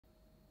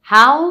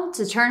How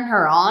to turn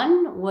her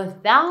on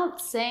without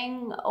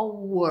saying a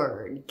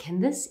word. Can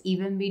this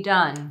even be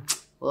done?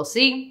 We'll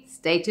see.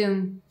 Stay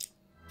tuned.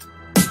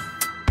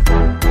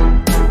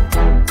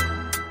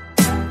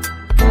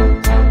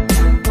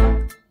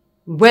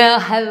 Well,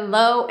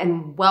 hello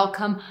and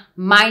welcome.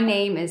 My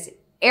name is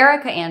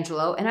Arica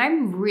Angelo, and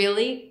I'm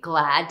really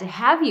glad to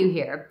have you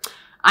here.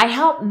 I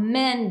help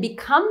men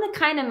become the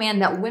kind of man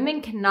that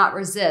women cannot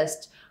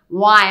resist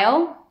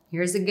while,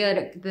 here's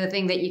the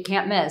thing that you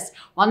can't miss,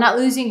 while not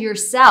losing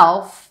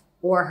yourself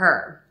or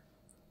her.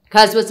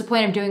 Because what's the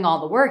point of doing all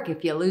the work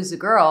if you lose a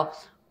girl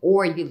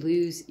or you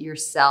lose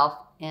yourself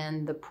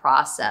in the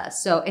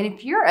process? So, and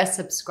if you're a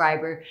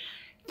subscriber,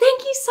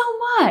 thank you so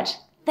much.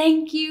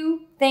 Thank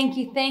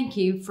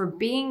you for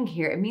being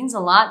here. It means a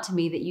lot to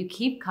me that you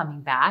keep coming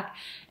back.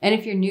 And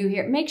if you're new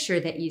here, make sure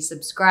that you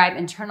subscribe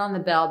and turn on the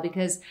bell,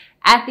 because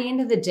at the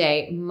end of the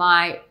day,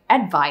 my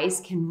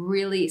advice can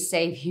really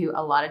save you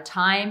a lot of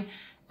time,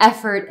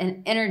 effort,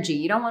 and energy.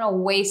 You don't want to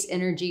waste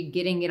energy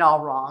getting it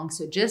all wrong.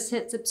 So just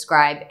hit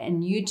subscribe,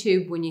 and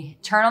YouTube, when you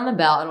turn on the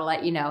bell, it'll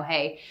let you know,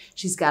 hey,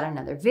 she's got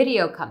another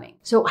video coming.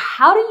 So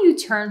how do you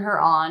turn her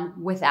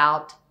on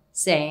without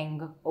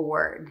saying a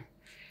word?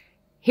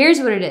 Here's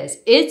what it is.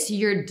 It's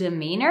your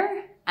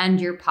demeanor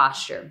and your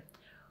posture.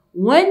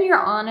 When you're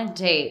on a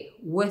date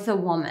with a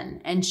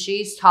woman and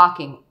she's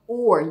talking,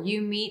 or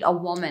you meet a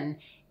woman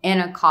in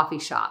a coffee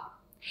shop,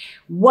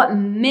 what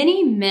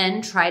many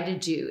men try to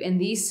do in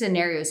these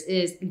scenarios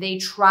is they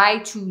try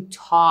to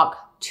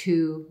talk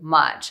too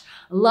much.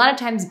 A lot of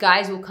times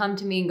guys will come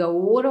to me and go,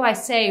 well, what do I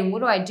say? And what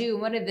do I do?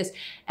 And what is this?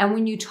 And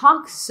when you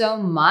talk so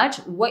much,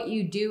 what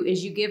you do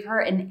is you give her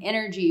an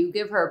energy, you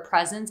give her a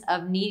presence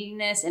of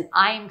neediness, and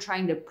I am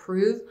trying to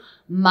prove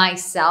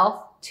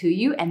myself to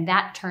you, and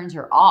that turns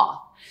her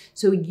off.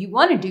 So you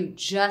want to do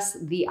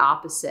just the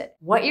opposite.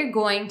 What you're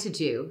going to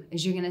do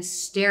is you're going to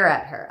stare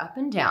at her up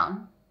and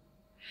down.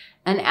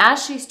 And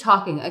as she's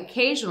talking,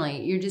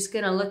 occasionally you're just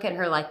going to look at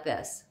her like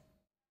this.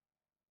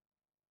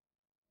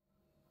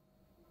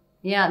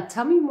 Yeah,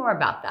 tell me more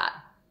about that.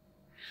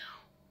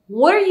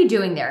 What are you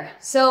doing there?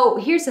 So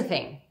here's the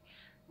thing.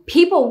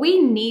 People,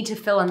 we need to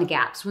fill in the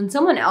gaps. When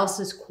someone else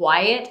is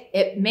quiet,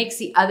 it makes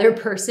the other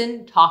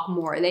person talk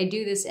more. They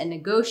do this in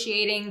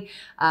negotiating,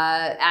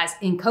 as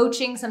in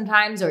coaching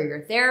sometimes, or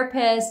your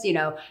therapist. You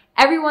know,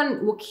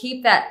 everyone will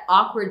keep that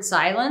awkward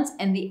silence,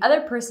 and the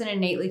other person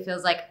innately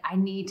feels like, I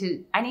need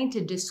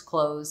to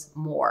disclose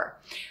more.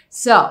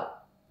 So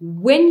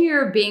when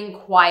you're being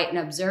quiet and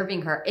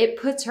observing her, it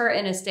puts her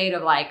in a state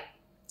of like,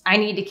 I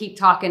need to keep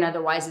talking,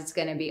 otherwise it's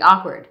going to be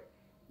awkward.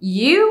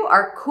 You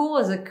are cool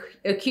as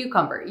a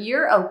cucumber.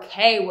 You're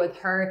okay with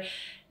her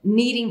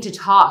needing to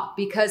talk,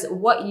 because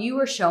what you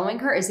are showing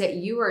her is that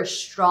you are a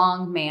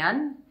strong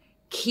man,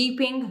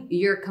 keeping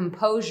your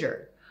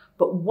composure.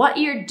 But what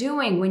you're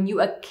doing when you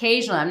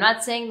occasionally, I'm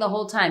not saying the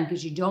whole time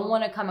because you don't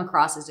want to come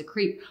across as a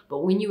creep, but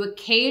when you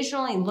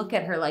occasionally look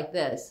at her like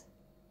this,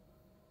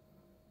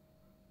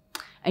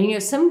 and you know,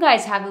 some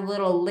guys have the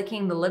little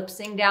licking the lips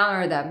thing down,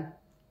 or the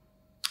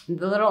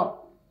little,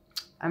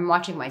 I'm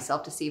watching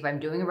myself to see if I'm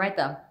doing it right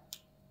though.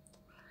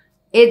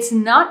 It's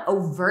not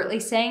overtly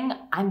saying,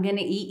 I'm going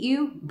to eat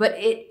you, but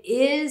it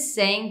is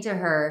saying to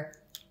her,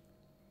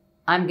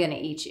 I'm going to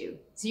eat you.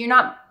 So you're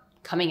not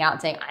coming out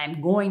and saying,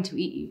 I'm going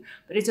to eat you,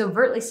 but it's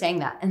overtly saying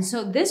that. And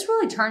so this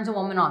really turns a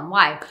woman on.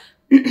 Why?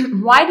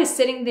 Why does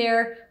sitting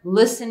there,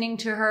 listening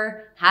to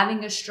her,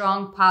 having a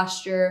strong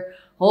posture,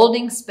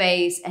 holding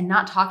space, and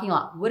not talking a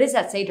lot, what does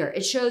that say to her?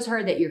 It shows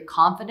her that you're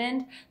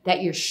confident,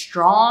 that you're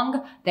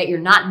strong, that you're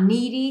not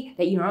needy,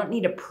 that you don't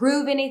need to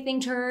prove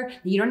anything to her,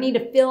 that you don't need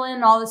to fill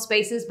in all the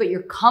spaces, but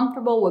you're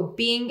comfortable with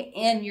being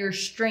in your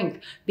strength,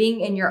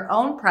 being in your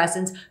own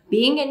presence,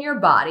 being in your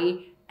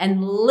body,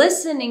 and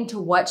listening to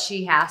what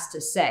she has to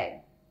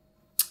say.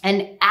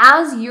 And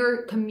as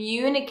you're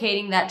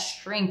communicating that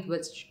strength,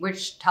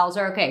 which tells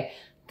her, okay,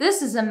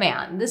 this is a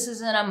man. This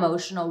is an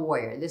emotional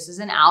warrior. This is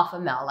an alpha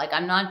male. Like,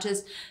 I'm not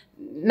just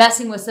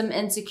messing with some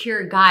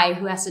insecure guy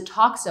who has to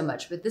talk so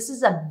much, but this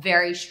is a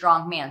very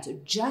strong man. So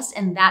just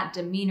in that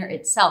demeanor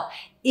itself,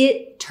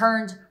 it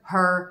turns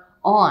her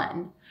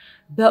on.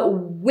 But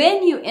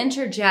when you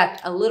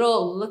interject a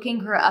little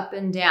looking her up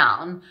and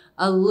down,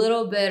 a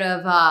little bit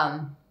of,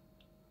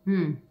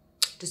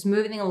 just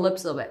moving the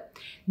lips a little bit,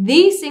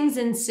 these things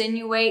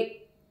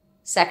insinuate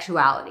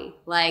sexuality.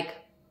 Like,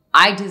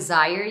 I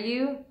desire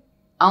you.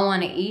 I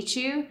want to eat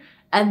you.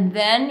 And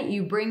then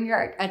you bring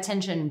your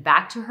attention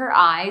back to her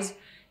eyes.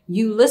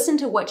 You listen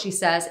to what she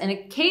says, and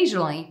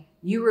occasionally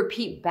you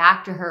repeat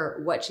back to her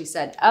what she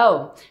said.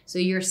 Oh, so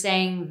you're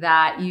saying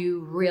that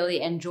you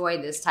really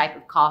enjoy this type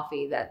of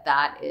coffee,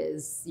 that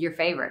is your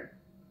favorite.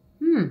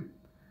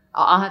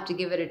 I'll have to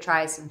give it a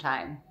try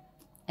sometime.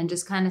 And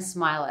just kind of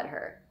smile at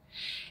her.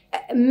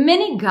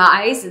 Many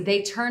guys,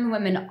 they turn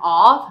women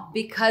off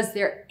because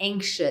they're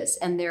anxious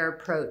in their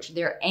approach.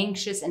 They're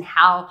anxious in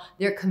how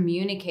they're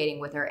communicating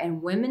with her.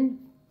 And women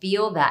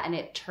feel that, and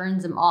it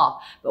turns them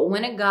off. But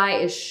when a guy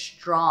is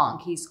strong,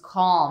 he's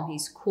calm,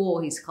 he's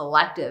cool, he's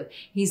collective,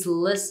 he's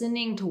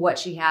listening to what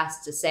she has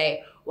to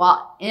say,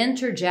 while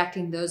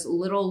interjecting those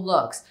little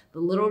looks, the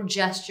little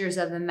gestures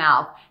of the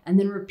mouth, and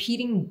then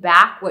repeating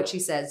back what she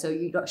said. So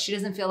she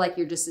doesn't feel like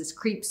you're just this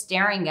creep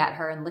staring at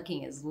her and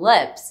licking his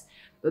lips,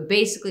 but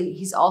basically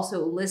he's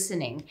also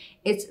listening.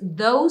 It's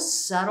those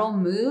subtle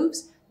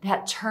moves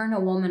that turn a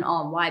woman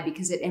on. Why?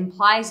 Because it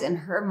implies in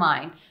her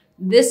mind,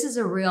 this is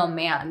a real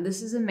man.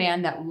 This is a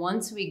man that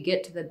once we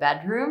get to the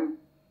bedroom,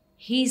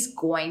 he's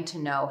going to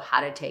know how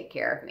to take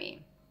care of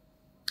me.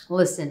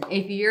 Listen,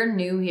 if you're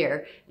new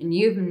here and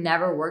you've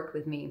never worked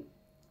with me,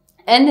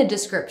 in the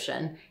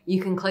description,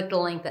 you can click the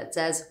link that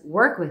says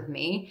work with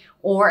me,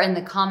 or in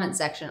the comment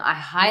section, I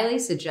highly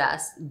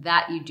suggest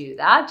that you do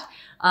that.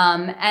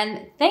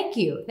 And thank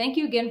you. Thank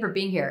you again for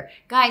being here.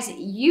 Guys,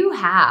 you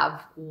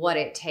have what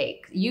it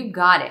takes. You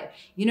got it.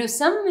 You know,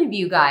 some of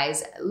you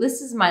guys,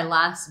 this is my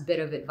last bit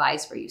of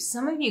advice for you.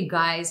 Some of you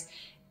guys,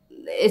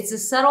 it's a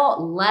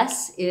subtle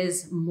less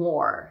is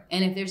more.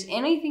 And if there's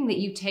anything that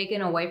you've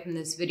taken away from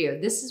this video,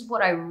 this is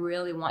what I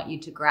really want you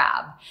to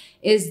grab,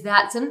 is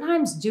that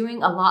sometimes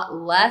doing a lot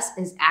less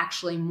is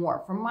actually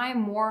more. For my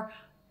more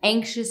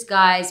anxious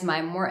guys,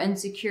 my more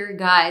insecure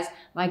guys,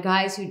 my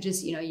guys who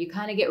just, you know, you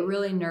kind of get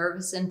really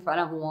nervous in front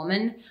of a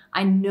woman,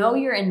 I know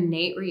your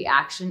innate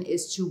reaction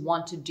is to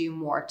want to do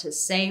more, to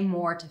say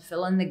more, to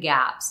fill in the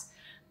gaps.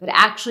 But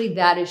actually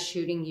that is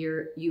shooting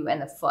you in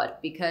the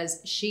foot,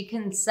 because she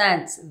can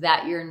sense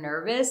that you're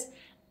nervous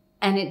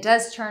and it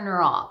does turn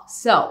her off.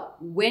 So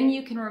when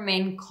you can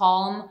remain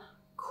calm,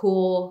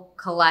 cool,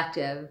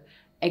 collective,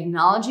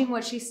 acknowledging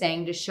what she's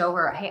saying to show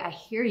her, hey, I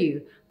hear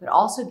you, but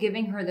also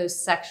giving her those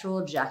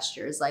sexual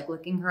gestures, like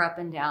looking her up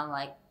and down,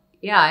 like,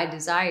 yeah, I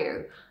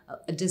desire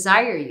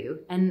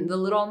you. And the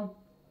little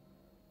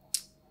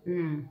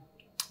moving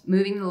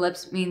the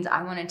lips means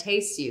I want to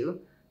taste you.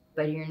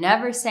 But you're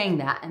never saying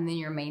that, and then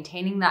you're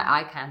maintaining that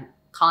eye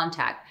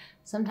contact.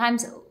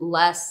 Sometimes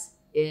less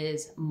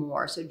is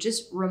more. So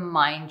just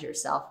remind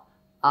yourself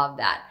of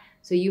that.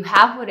 So you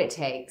have what it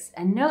takes.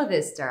 And know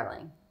this,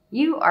 darling,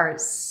 you are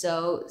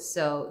so,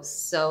 so,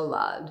 so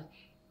loved.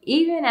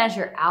 Even as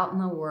you're out in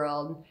the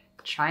world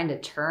trying to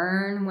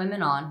turn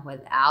women on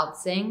without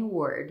saying a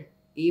word,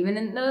 even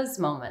in those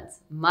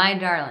moments, my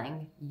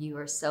darling, you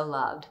are so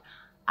loved.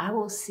 I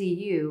will see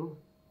you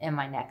in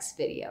my next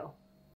video.